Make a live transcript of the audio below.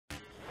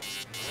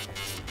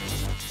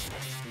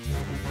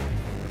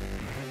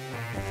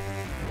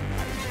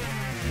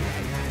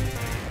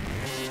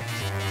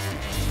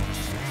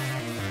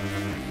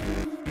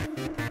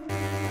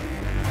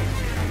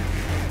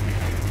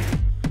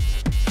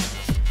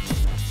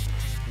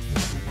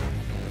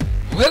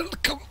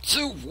Welcome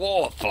to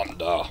War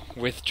Thunder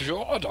with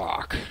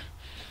Jordark.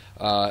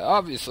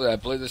 Obviously I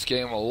play this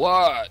game a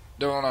lot,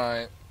 don't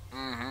I?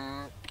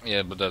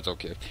 Yeah, but that's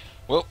okay.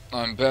 Well,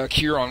 I'm back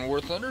here on War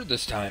Thunder,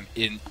 this time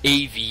in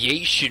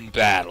aviation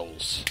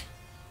battles.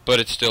 But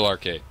it's still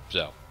arcade,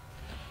 so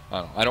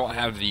I don't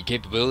have the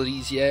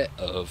capabilities yet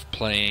of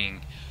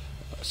playing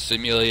a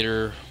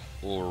simulator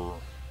or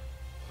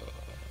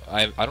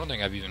I don't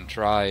think I've even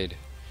tried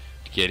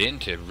to get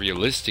into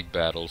realistic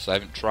battles. I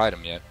haven't tried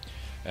them yet.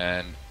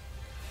 And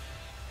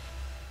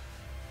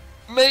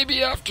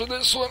maybe after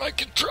this one I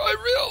can try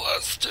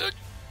realistic.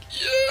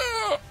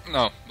 Yeah.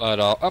 No, not at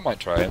all. I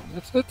might try it.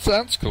 It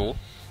sounds cool,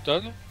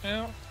 doesn't it?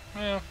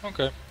 Yeah,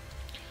 okay.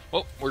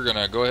 Well, we're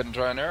gonna go ahead and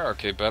try an air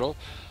arcade battle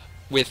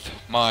with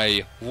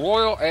my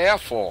Royal Air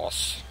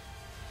Force.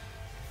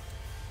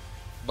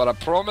 But I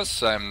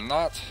promise I'm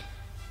not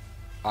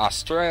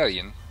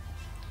Australian,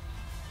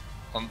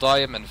 and I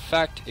am in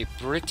fact a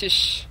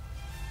British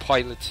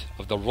pilot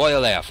of the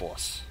Royal Air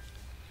Force.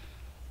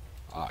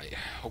 Aye,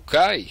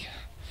 okay.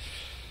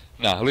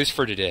 No, at least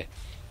for today.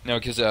 No,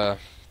 because I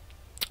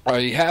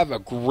have a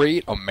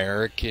great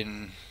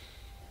American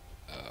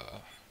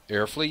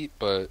air fleet,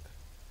 but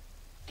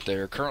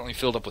they're currently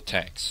filled up with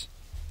tanks.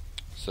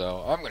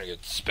 So I'm going to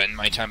spend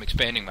my time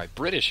expanding my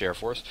British Air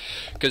Force,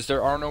 because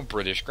there are no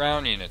British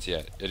ground units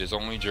yet. It is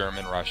only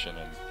German, Russian,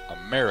 and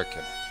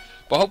American.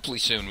 But hopefully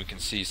soon we can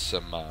see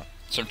some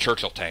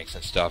Churchill tanks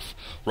and stuff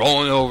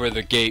rolling over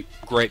the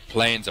Great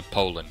Plains of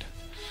Poland.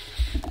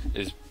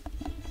 As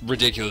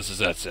ridiculous as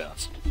that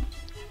sounds.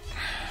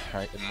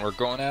 Alright, and we're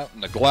going out in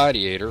the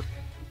Gladiator.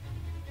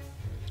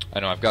 I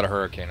know I've got a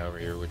Hurricane over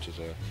here, which is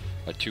a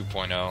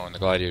 2.0, and the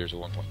Gladiator's a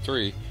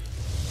 1.3.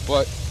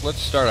 But let's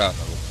start out.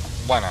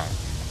 Why not?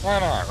 Why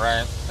not,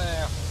 right?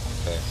 Yeah,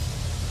 okay.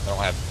 I don't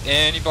have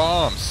any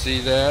bombs. See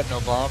that?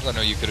 No bombs. I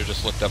know you could have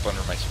just looked up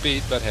under my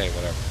speed, but hey,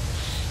 whatever.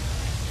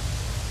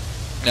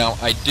 Now,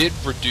 I did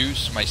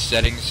reduce my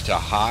settings to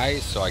high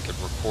so I could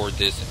record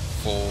this in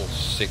full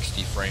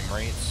 60 frame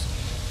rates,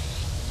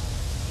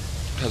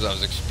 because I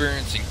was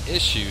experiencing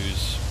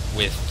issues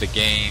with the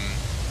game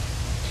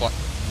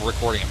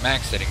recording at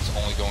max settings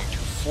only going to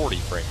 40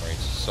 frame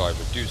rates, so I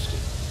reduced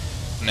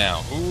it.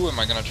 Now, who am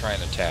I going to try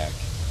and attack?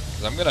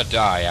 Because I'm going to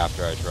die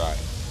after I try it.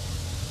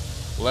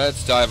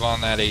 Let's dive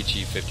on that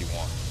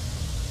HE-51.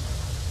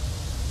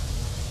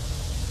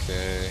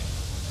 Okay.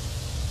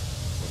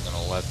 We're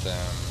going to let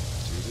them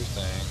do their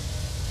thing.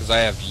 Because I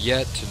have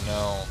yet to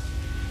know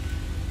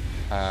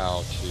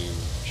how to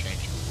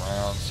change it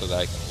around so that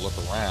I can look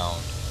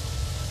around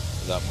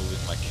without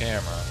moving my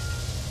camera.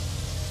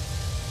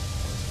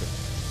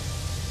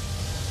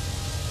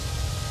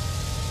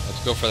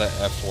 Let's go for that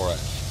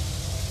F4F.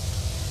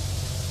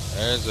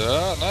 There's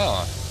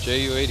no,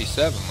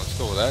 JU-87. Let's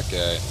go with that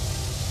guy.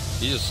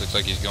 He just looks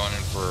like he's going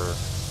in for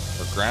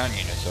ground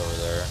units over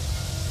there.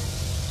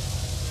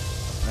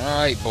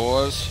 Alright,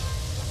 boys.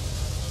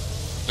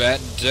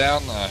 Batten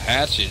down the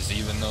hatches,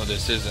 even though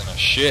this isn't a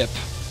ship.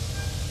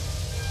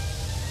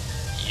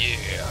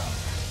 Yeah.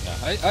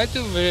 Now, I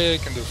can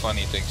do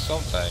funny things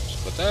sometimes,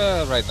 but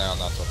right now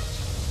not so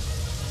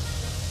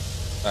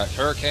much.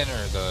 Hurricane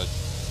or the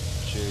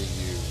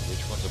JU?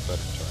 Which one's a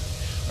better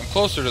target? I'm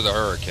closer to the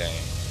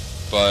Hurricane,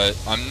 but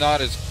I'm not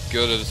as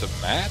good as a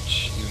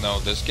match, even though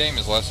this game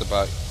is less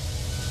about,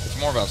 it's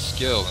more about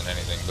skill than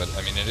anything, but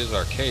I mean it is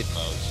arcade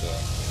mode, so.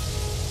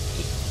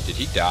 Did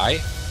he die?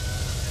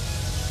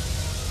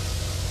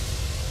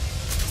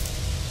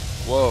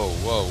 Whoa,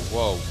 whoa,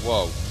 whoa,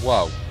 whoa,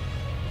 whoa.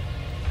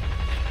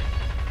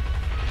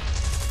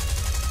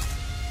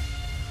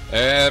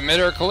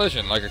 Mid-air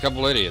collision, like a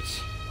couple idiots.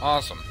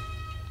 Awesome.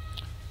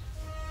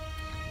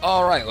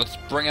 Alright, let's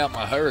bring out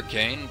my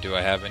Hurricane. Do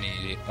I have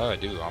any... Oh, I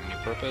do.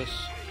 Omnipurpose.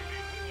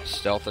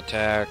 Stealth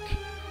attack.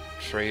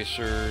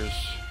 Tracers.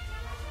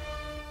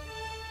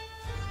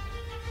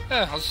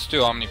 Yeah, let's just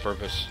do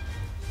Omnipurpose.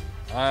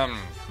 I'm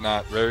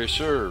not very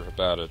sure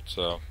about it,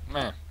 so...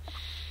 meh.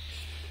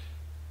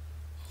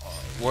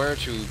 Where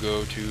to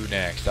go to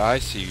next? I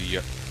see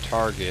your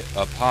target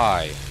up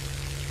high.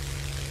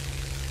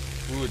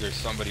 Ooh, there's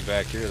somebody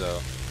back here, though.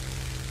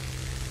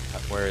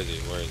 Where is he?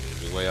 Where is he?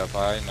 Is he way up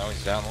high? No,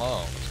 he's down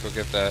low. Let's go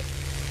get that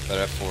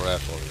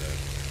F4F over there.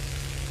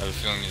 I have a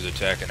feeling he's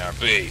attacking our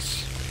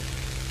base.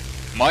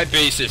 My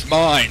base is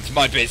mine.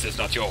 My base is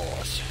not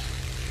yours.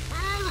 Okay,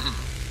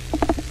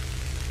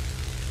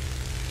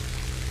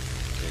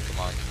 come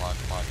on, come on,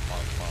 come on, come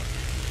on, come on.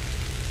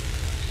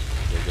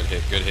 Okay, good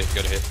hit, good hit,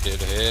 good hit,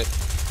 good hit.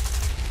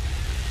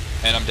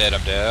 And I'm dead,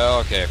 I'm dead.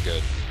 Okay, I'm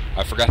good.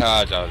 I forgot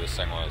how agile this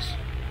thing was.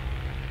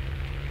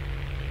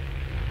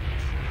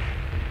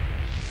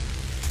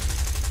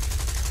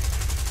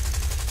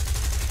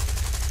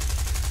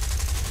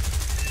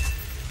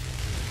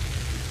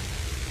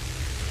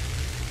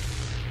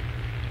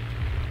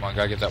 Come on,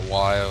 gotta get that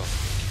wild.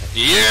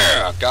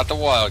 Yeah! Got the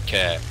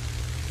Wildcat.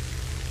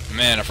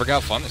 Man, I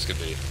forgot how fun this could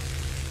be.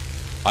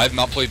 I have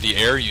not played the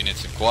air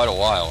units in quite a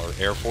while, or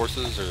air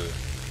forces, or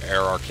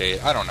air arcade.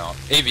 I don't know.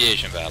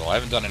 Aviation battle. I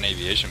haven't done an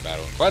aviation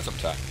battle in quite some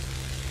time.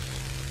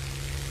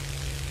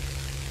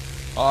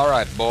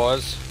 Alright,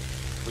 boys.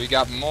 We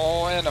got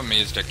more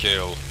enemies to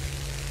kill.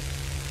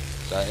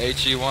 That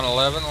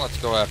HE-111, let's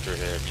go after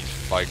him. He's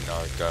fighting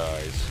our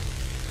guys.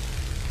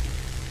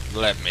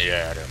 Let me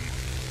at him.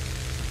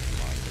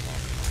 Come on, come on,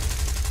 come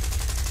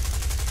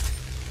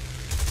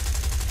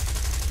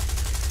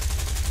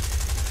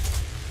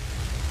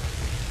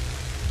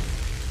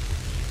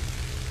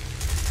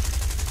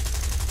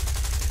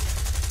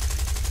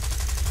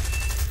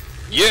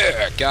on.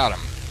 Yeah, got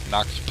him.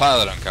 Knocked his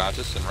pilot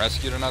unconscious and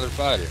rescued another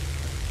fighter.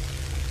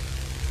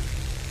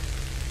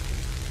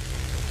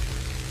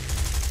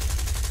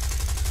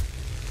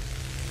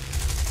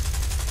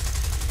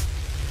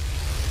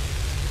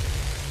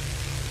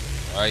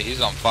 Alright,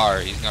 he's on fire.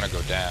 He's gonna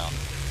go down.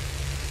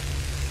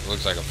 It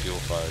looks like a fuel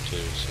fire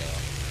too, so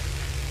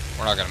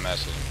we're not gonna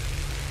mess with him.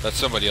 That's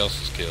somebody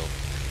else's kill.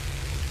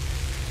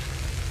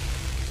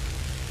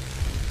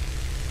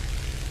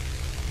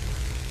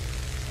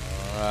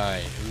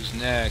 Alright, who's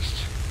next?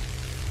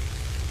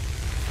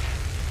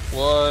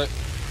 What?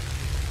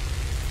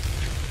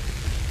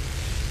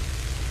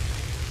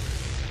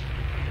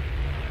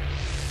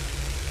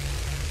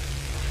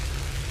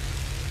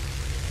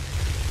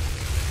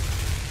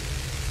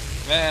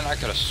 Man, I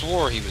could have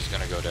swore he was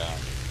gonna go down.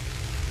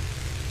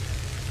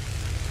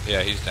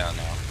 Yeah, he's down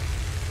now.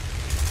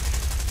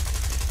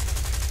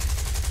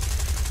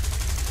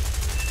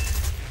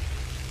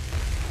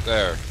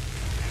 There.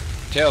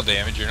 Tail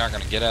damage, you're not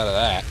gonna get out of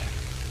that.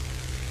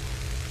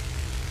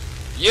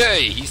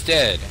 Yay, he's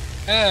dead.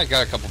 I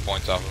got a couple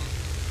points off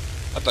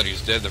him. I thought he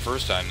was dead the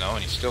first time though,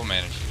 and he still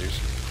managed to do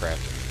some crap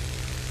to me.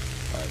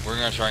 Alright, we're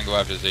gonna try and go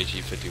after this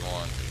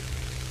HE-51.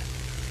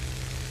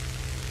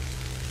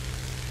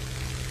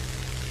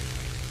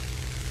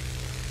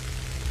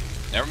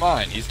 Never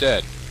mind, he's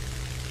dead.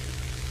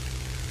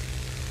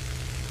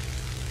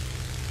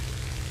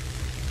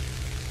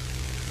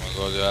 I'm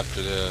gonna go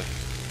after the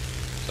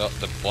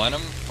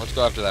Blenheim? Let's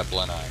go after that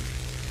Blenheim.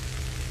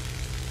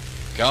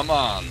 Come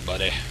on,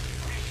 buddy.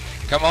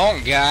 Come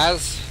on,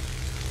 guys.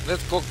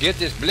 Let's go get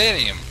this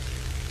Blenheim.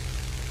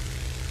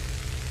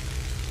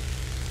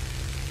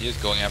 He is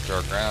going after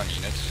our ground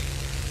units.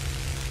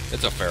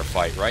 It's a fair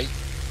fight, right?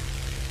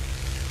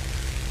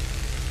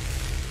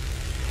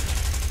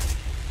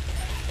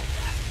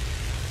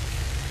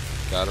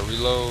 Gotta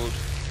reload.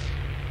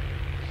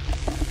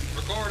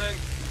 Recording.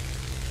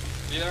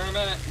 Be there in a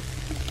minute.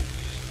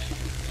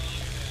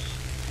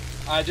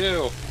 I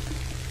do.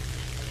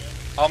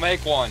 I'll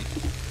make one.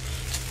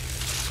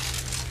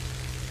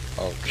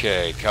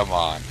 Okay, come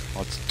on.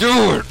 Let's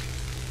do it!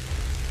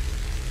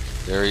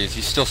 There he is.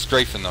 He's still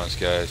strafing those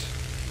guys.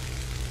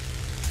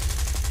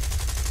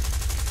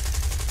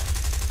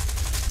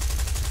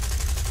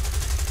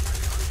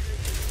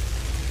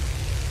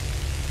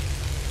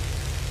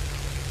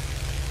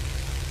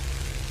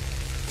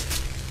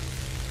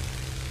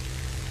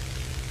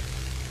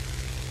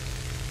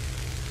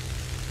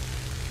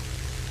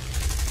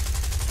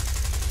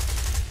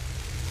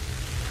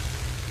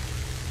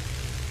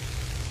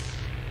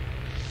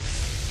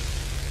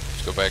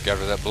 Go back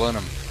after that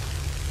Blenheim.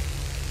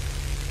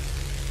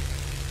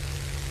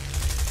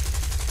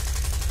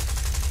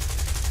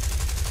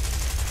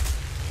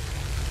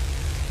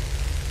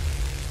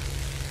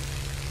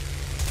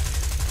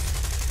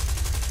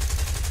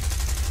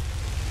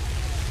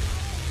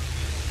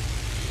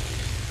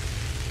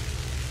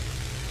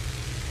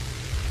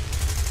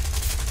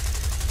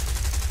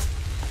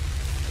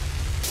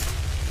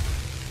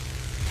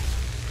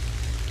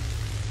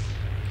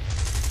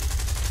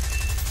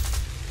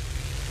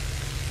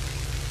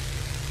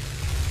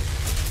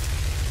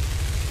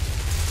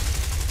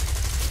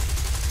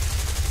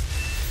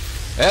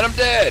 And I'm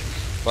dead.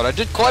 But I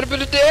did quite a bit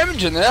of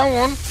damage in that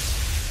one.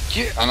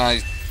 Yeah, and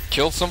I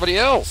killed somebody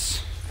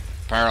else.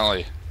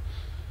 Apparently.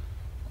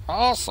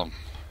 Awesome.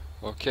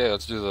 Okay,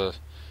 let's do the...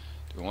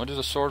 Do we want to do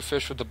the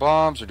swordfish with the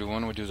bombs, or do we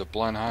want to do the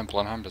Blenheim?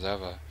 Blenheim does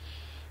have a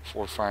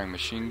forward-firing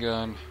machine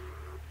gun.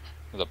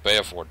 The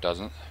Beaufort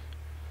doesn't.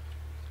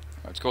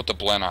 Let's go with the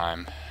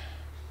Blenheim.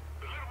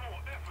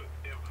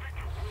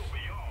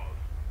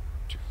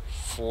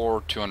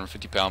 4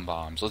 250-pound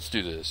bombs. Let's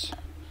do this.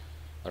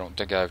 I don't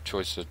think I have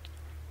choice to...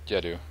 Yeah,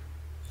 I do.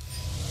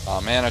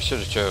 Aw, man, I should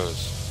have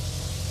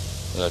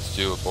chose. Let's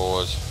do it,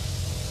 boys.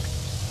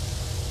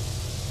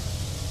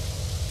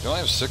 We only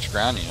have 6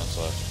 ground units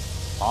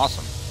left.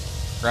 Awesome.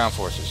 Ground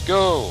forces,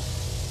 go!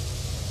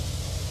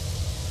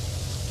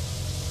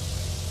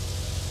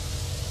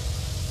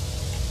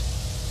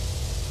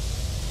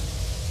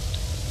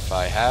 If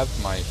I have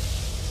my...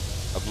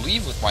 I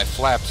believe with my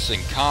flaps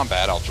in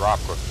combat, I'll drop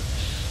quicker.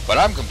 But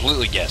I'm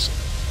completely guessing.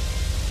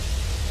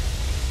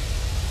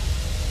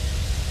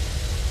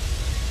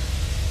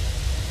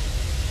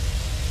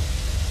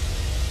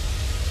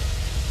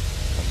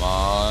 Come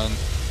on.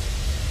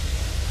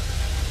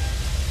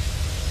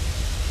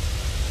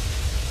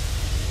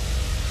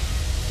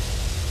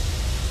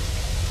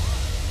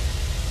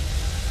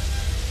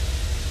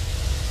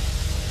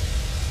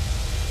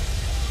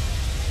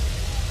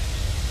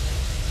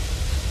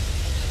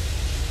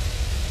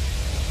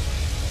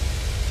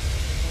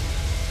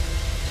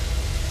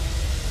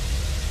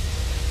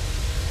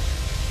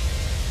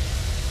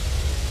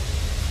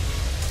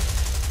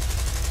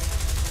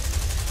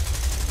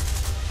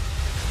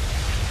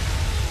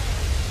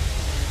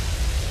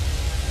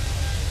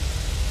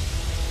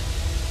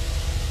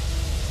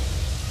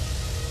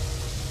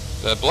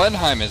 The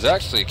Blenheim is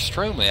actually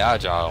extremely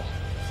agile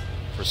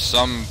for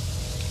some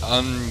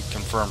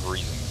unconfirmed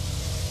reason.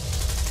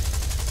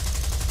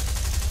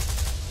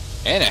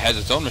 And it has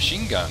its own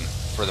machine gun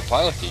for the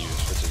pilot to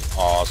use, which is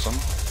awesome.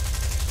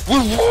 We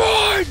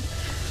won!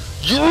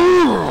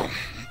 Yeah!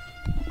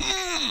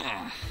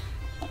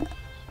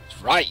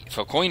 That's right,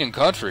 for Queen and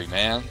Country,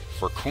 man.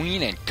 For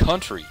Queen and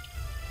Country.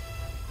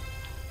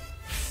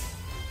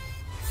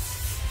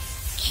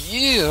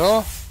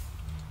 Yeah!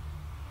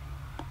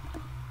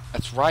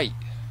 That's right.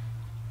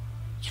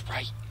 That's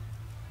right.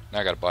 Now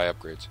I gotta buy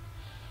upgrades.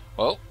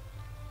 Well,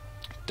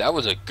 that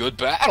was a good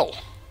battle.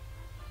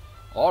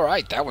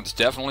 Alright, that one's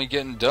definitely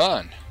getting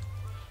done.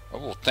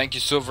 Well, thank you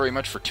so very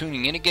much for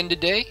tuning in again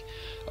today.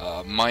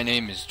 My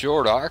name is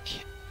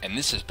Jordark, and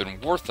this has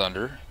been War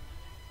Thunder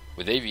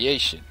with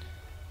Aviation.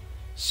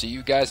 See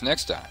you guys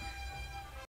next time.